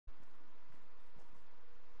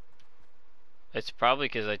It's probably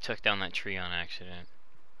because I took down that tree on accident.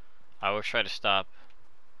 I always try to stop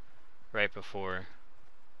right before.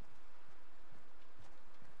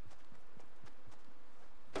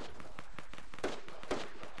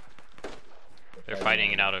 They're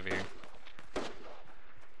fighting it out over here.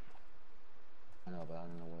 I know, but I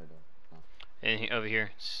don't know where though. And over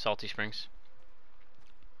here, Salty Springs.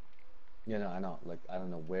 Yeah, no, I know. Like, I don't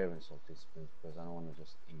know where in Salty Springs because I don't want to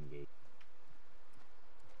just engage.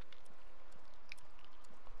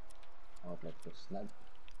 I would like to snap.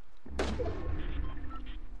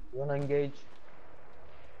 You wanna engage?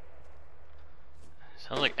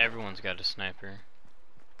 Sounds like everyone's got a sniper.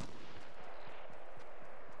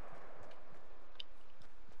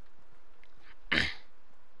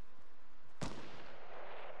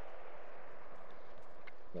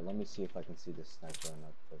 Yeah, let me see if I can see this sniper or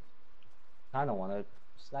not. But I kinda wanna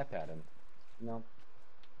snipe at him. You know?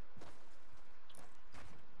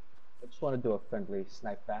 I just wanna do a friendly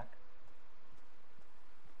snipe back.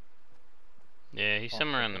 Yeah, he's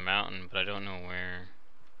somewhere on the mountain, but I don't know where.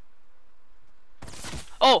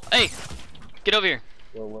 Oh, hey! Get over here!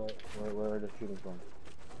 Where are they shooting from?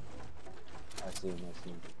 I see him, I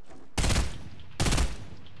see him.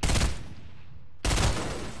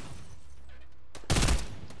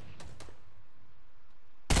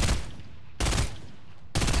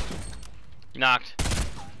 Knocked.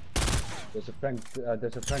 There's a friend over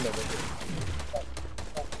there.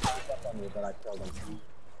 On me, but I killed him. He's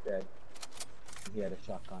dead. He had a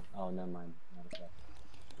shotgun. Oh, never mind. Not a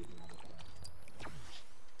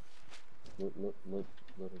shotgun.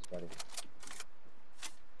 Loot his buddy.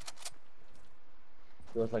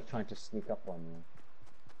 He was like trying to sneak up on me.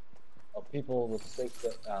 Oh, people with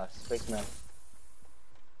space masks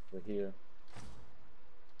were here.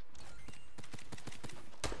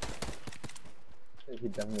 He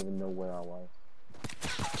doesn't even know where I was.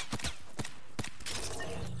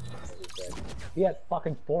 He had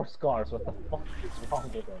fucking 4 scars. What the fuck is wrong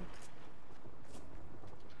with him?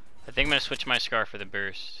 I think I'm gonna switch my scar for the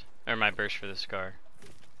burst. Or my burst for the scar.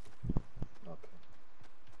 Okay.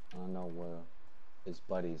 I don't know where his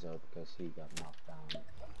buddies are because he got knocked down.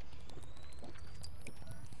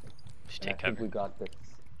 Just take I cover. think we got the.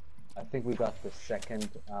 I think we got the second.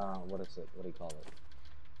 What is it? What do you call it?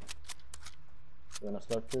 You wanna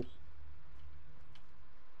slurp juice?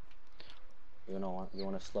 You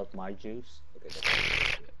wanna slurp my juice? Okay,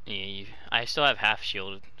 Yeah, I still have half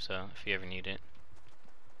shield, so if you ever need it.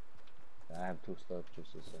 I have 2 slurp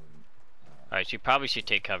juices and. Alright, so you probably should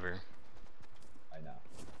take cover. I know.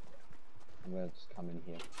 I'm gonna just come in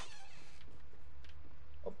here.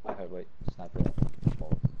 Oh, I heard. Wait, sniper.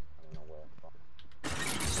 Balls. I don't know where from.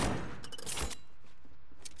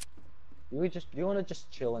 Do you wanna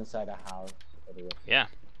just chill inside a house? Yeah.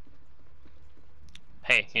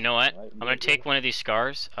 Hey, you know what? I'm gonna take one of these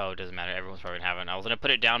scars. Oh, it doesn't matter. Everyone's probably gonna have one. I was gonna put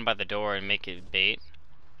it down by the door and make it bait.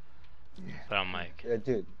 But I'm like...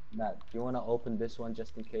 dude, Matt, do you wanna open this one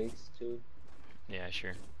just in case, too? Yeah,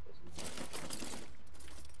 sure.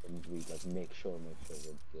 And we like make sure we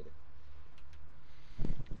get it.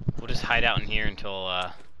 We'll just hide out in here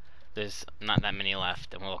until there's not that many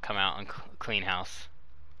left, and we'll come out and clean house.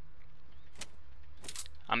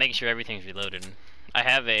 I'm making sure everything's reloaded. I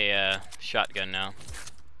have a shotgun now.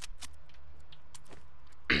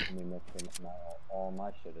 I mean, all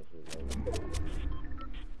my shit is reloaded.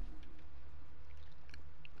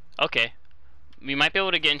 Okay. We might be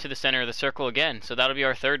able to get into the center of the circle again, so that'll be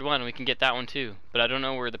our 3rd one. We can get that one too. But I don't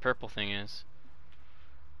know where the purple thing is.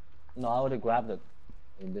 No, I would have grabbed it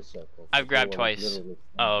in this circle. I've grabbed twice.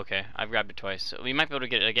 Oh, okay. I've grabbed it twice. So we might be able to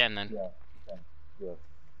get it again then. Yeah.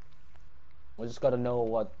 We just gotta know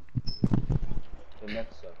what the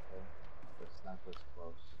next circle. The sniper's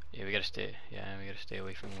close. Yeah, we gotta stay. Yeah, we gotta stay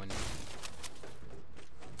away from the window.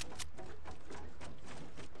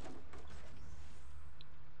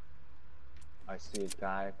 I see a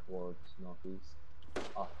guy towards northeast.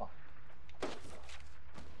 Oh fuck.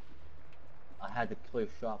 I had the clear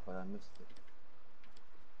shot, but I missed it.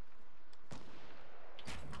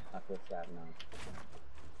 I feel sad now.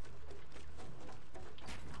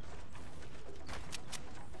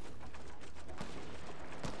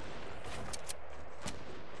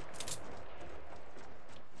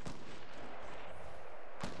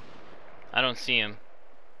 I don't see him.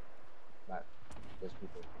 Matt, there's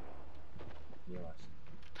people near us.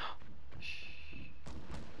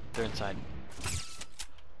 They're inside.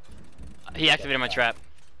 He activated my trap.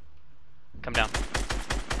 Come down.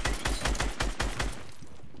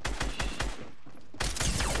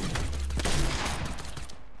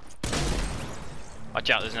 Watch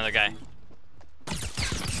out, there's another guy.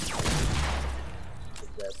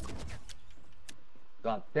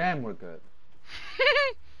 God damn, we're good.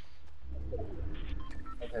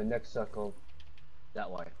 Okay, next circle. That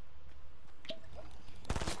way.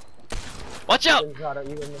 Watch out! You can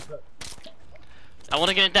I want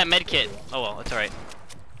to get that med kit. Oh well, it's alright.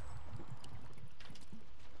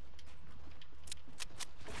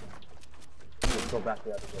 Let's go back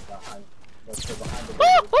the other way behind. Let's go behind the Woo!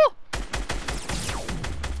 building. Woo!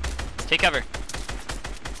 Take cover.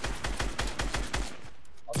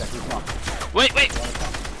 Okay, he's not. Wait, wait!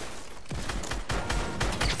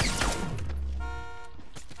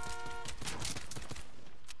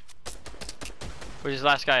 Where's this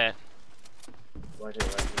last guy at? Right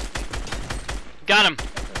here, right here. Got him!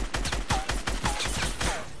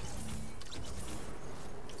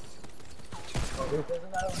 Oh,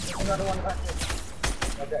 there's another one back here.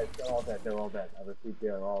 Okay, they're all dead, they're all dead. I repeat,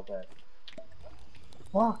 they're all dead.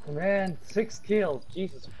 Fuck, man. 6 kills.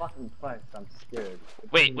 Jesus fucking Christ, I'm scared.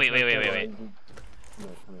 Wait. Come here, come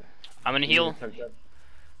here. I'm gonna heal.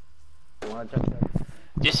 You want a chug jug?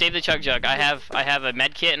 Just save the chug jug. I have a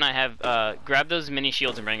med kit and I have grab those mini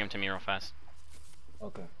shields and bring them to me real fast.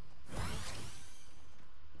 Okay.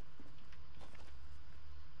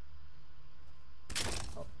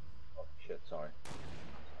 Oh shit, sorry.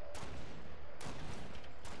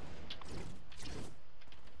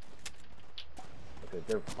 Okay,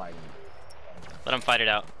 they're fighting. Let them fight it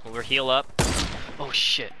out. We'll heal up. Oh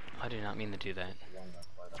shit! I did not mean to do that.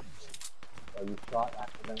 Oh, you shot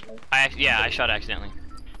accidentally? I shot accidentally.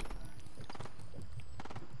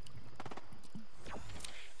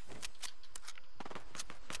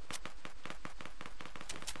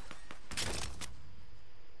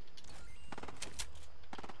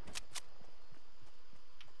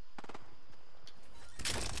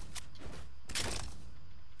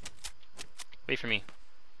 Wait for me.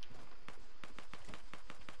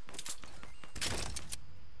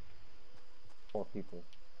 Four people.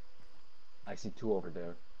 I see 2 over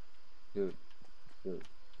there. Dude, this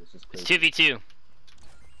is It's crazy. 2v2.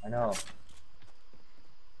 I know.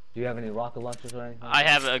 Do you have any rocket launchers or anything? I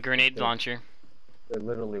have a grenade launcher. They're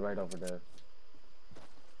literally right over there.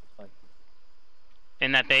 Like,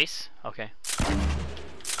 In that base? Okay.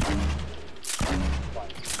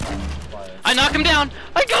 fire. I knock him down!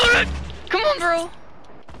 I got it! Come on, bro!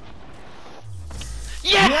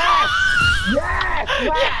 Yeah! Yes!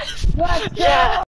 Yes! Let's go!